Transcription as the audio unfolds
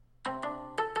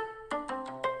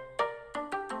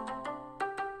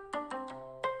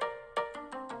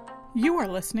You are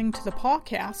listening to the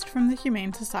PawCast from the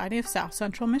Humane Society of South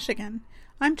Central Michigan.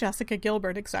 I'm Jessica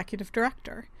Gilbert, Executive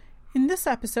Director. In this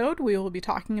episode, we will be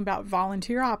talking about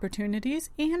volunteer opportunities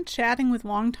and chatting with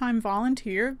longtime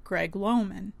volunteer Greg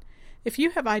Lohman. If you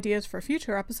have ideas for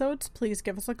future episodes, please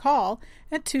give us a call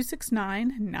at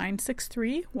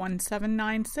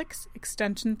 269-963-1796,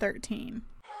 extension 13.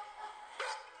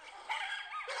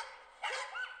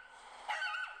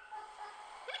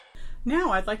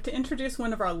 Now I'd like to introduce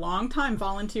one of our longtime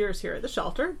volunteers here at the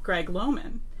shelter, Greg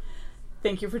Lohman.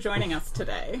 Thank you for joining us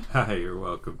today. Hi, you're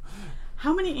welcome.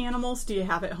 How many animals do you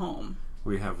have at home?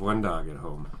 We have one dog at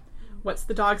home. What's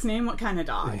the dog's name? What kind of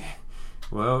dog?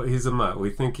 Well, he's a mutt. We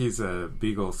think he's a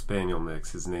Beagle Spaniel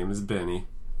mix. His name is Benny.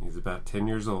 He's about 10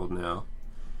 years old now.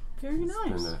 Very nice.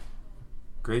 He's been a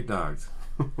great dog.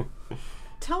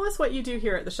 Tell us what you do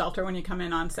here at the shelter when you come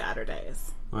in on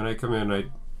Saturdays. When I come in, I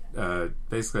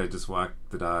just walk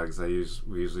the dogs. We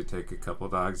usually take a couple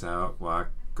dogs out,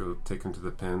 go take them to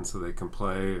the pen so they can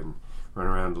play and run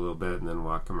around a little bit, and then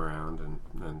walk them around and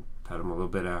then pet them a little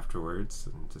bit afterwards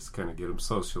and just kind of get them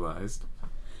socialized.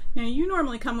 Now, you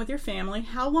normally come with your family.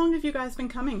 How long have you guys been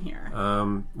coming here?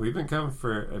 We've been coming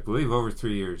for, I believe, over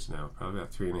 3 years now, probably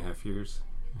about 3.5 years.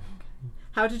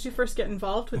 How did you first get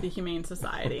involved with the Humane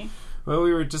Society? Well,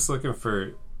 we were just looking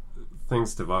for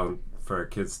things for our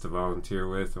kids to volunteer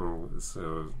with, and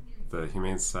so the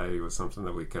Humane Society was something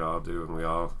that we could all do, and we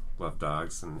all love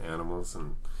dogs and animals,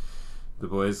 and the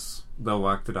boys, they'll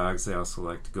walk the dogs. They also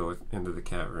like to go into the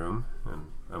cat room, and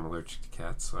I'm allergic to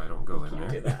cats, so I don't go in there.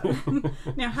 Do that.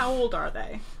 Now, how old are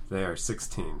they? They are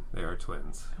 16. They are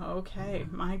twins. Okay,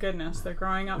 my goodness, they're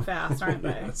growing up fast, aren't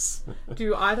they? Yes.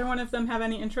 Do either one of them have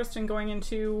any interest in going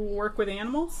into work with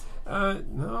animals?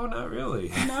 No, not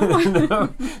really. No?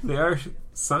 No, they are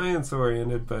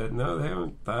science-oriented, but no, they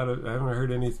haven't I haven't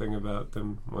heard anything about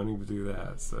them wanting to do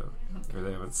that, so, or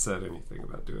they haven't said anything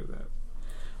about doing that.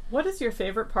 What is your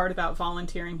favorite part about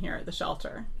volunteering here at the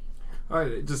shelter?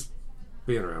 Just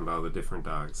being around all the different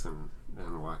dogs and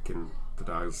walking the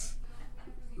dogs.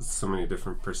 So many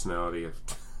different personality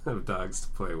of dogs to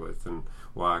play with and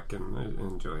walk, and I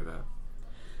enjoy that.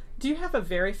 Do you have a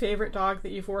very favorite dog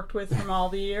that you've worked with from all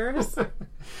the years?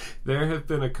 There have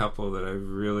been a couple that I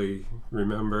really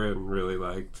remember and really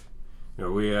liked. You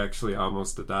know, we actually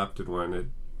almost adopted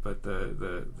one, but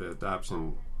the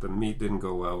adoption, the meet didn't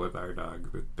go well with our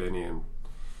dog, with Benny and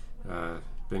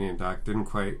Doc didn't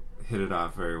quite hit it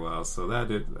off very well. So I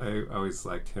always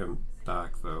liked him,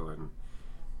 Doc, though, and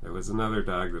there was another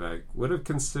dog that I would have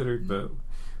considered, but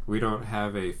we don't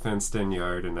have a fenced-in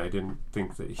yard, and I didn't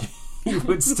think that he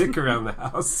would stick around the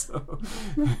house. So.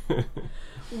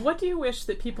 What do you wish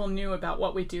that people knew about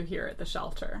what we do here at the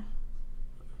shelter?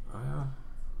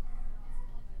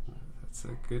 That's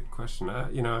a good question. I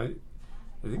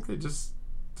think they just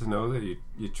to know that you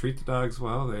treat the dogs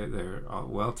well. They're all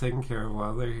well taken care of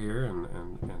while they're here, and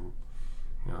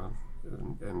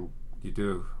you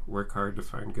do work hard to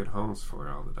find good homes for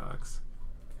all the dogs.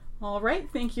 All right.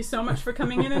 Thank you so much for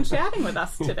coming in and chatting with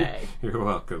us today. You're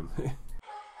welcome.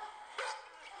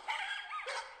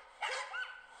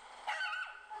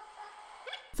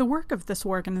 The work of this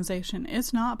organization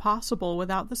is not possible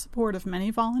without the support of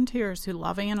many volunteers who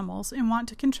love animals and want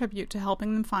to contribute to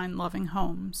helping them find loving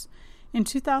homes. In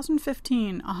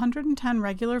 2015, 110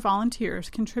 regular volunteers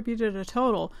contributed a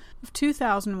total of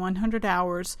 2,100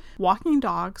 hours walking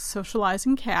dogs,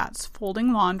 socializing cats,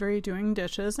 folding laundry, doing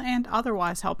dishes, and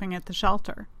otherwise helping at the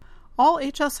shelter. All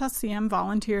HSSCM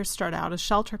volunteers start out as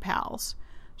shelter pals.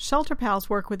 Shelter pals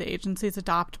work with the agency's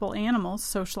adoptable animals,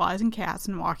 socializing cats,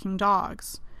 and walking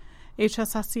dogs.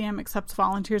 HSSCM accepts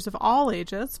volunteers of all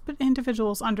ages, but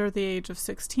individuals under the age of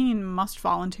 16 must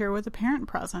volunteer with a parent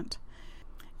present.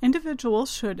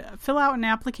 Individuals should fill out an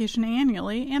application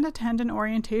annually and attend an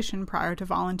orientation prior to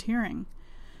volunteering.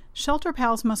 Shelter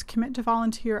pals must commit to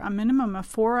volunteer a minimum of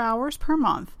 4 hours per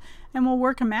month and will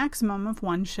work a maximum of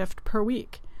 1 shift per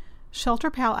week. Shelter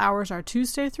pal hours are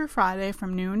Tuesday through Friday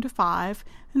from noon to 5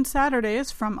 and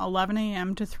Saturdays from 11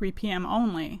 a.m. to 3 p.m.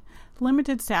 only.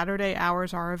 Limited Saturday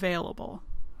hours are available.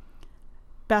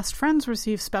 Best Friends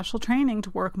receive special training to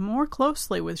work more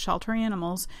closely with shelter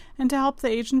animals and to help the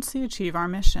agency achieve our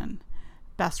mission.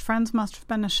 Best Friends must have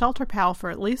been a shelter pal for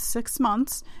at least 6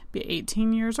 months, be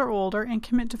 18 years or older, and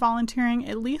commit to volunteering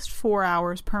at least 4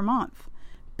 hours per month.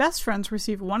 Best Friends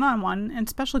receive one-on-one and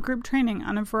special group training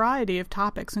on a variety of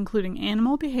topics including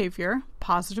animal behavior,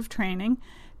 positive training,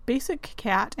 basic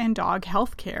cat and dog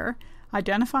health care,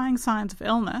 identifying signs of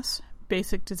illness,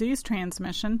 basic disease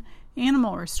transmission,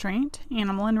 animal restraint,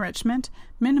 animal enrichment,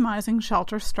 minimizing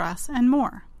shelter stress, and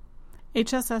more.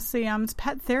 HSSCM's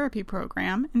Pet Therapy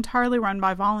Program, entirely run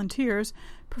by volunteers,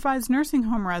 provides nursing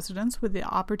home residents with the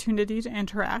opportunity to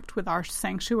interact with our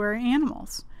sanctuary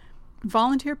animals.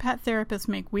 Volunteer pet therapists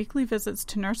make weekly visits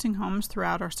to nursing homes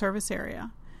throughout our service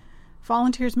area.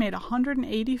 Volunteers made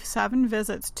 187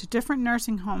 visits to different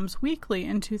nursing homes weekly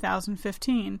in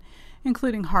 2015,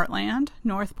 including Heartland,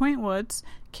 North Point Woods,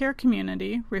 Care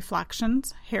Community,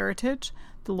 Reflections, Heritage,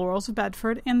 the Laurels of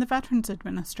Bedford, and the Veterans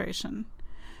Administration.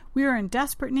 We are in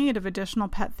desperate need of additional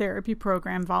pet therapy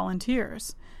program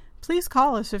volunteers. Please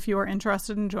call us if you are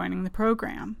interested in joining the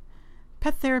program.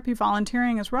 Pet therapy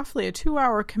volunteering is roughly a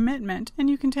 2-hour commitment, and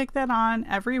you can take that on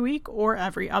every week or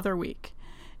every other week.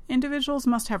 Individuals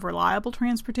must have reliable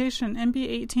transportation and be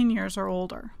 18 years or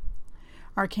older.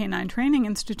 Our Canine Training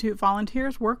Institute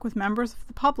volunteers work with members of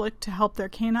the public to help their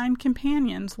canine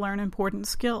companions learn important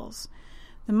skills.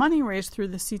 The money raised through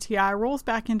the CTI rolls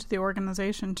back into the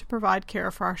organization to provide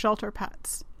care for our shelter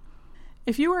pets.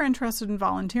 If you are interested in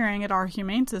volunteering at our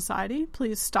Humane Society,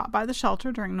 please stop by the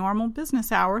shelter during normal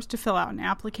business hours to fill out an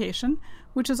application,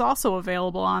 which is also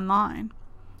available online.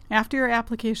 After your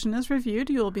application is reviewed,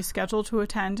 you will be scheduled to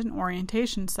attend an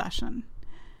orientation session.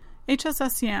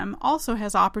 HSSCM also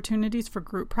has opportunities for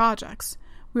group projects.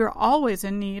 We are always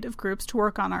in need of groups to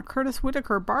work on our Curtis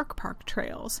Whitaker Bark Park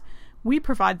trails. We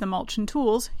provide the mulch and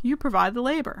tools, you provide the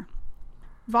labor.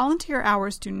 Volunteer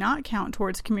hours do not count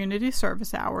towards community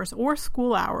service hours or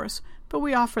school hours, but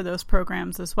we offer those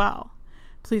programs as well.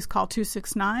 Please call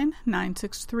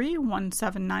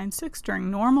 269-963-1796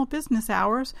 during normal business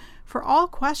hours for all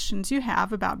questions you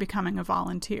have about becoming a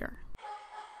volunteer.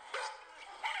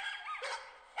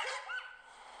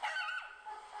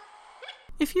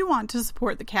 If you want to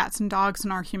support the cats and dogs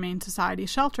in our Humane Society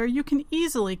shelter, you can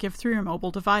easily give through your mobile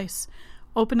device.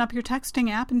 Open up your texting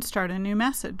app and start a new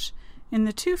message. In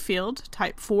the To field,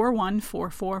 type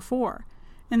 41444.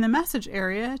 In the message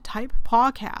area, type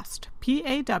PawCast,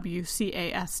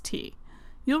 P-A-W-C-A-S-T.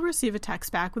 You'll receive a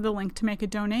text back with a link to make a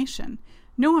donation.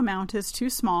 No amount is too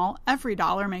small. Every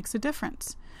dollar makes a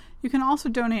difference. You can also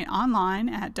donate online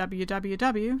at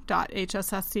www.hsscm.org,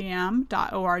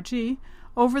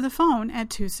 over the phone at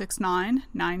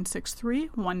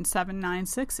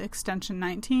 269-963-1796, extension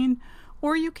 19,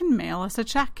 or you can mail us a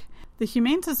check. The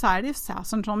Humane Society of South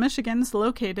Central Michigan is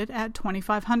located at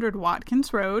 2500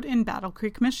 Watkins Road in Battle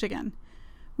Creek, Michigan.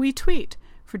 We tweet.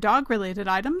 For dog-related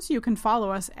items, you can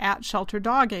follow us at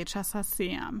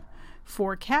ShelterDogHSSCM.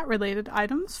 For cat-related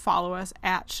items, follow us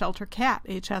at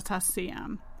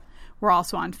ShelterCatHSSCM. We're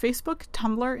also on Facebook,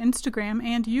 Tumblr, Instagram,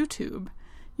 and YouTube.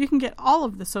 You can get all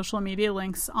of the social media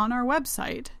links on our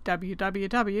website,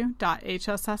 www.hsscm.org.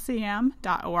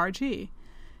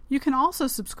 You can also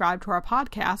subscribe to our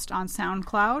podcast on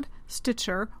SoundCloud,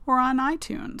 Stitcher, or on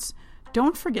iTunes.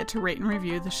 Don't forget to rate and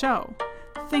review the show.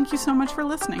 Thank you so much for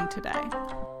listening today.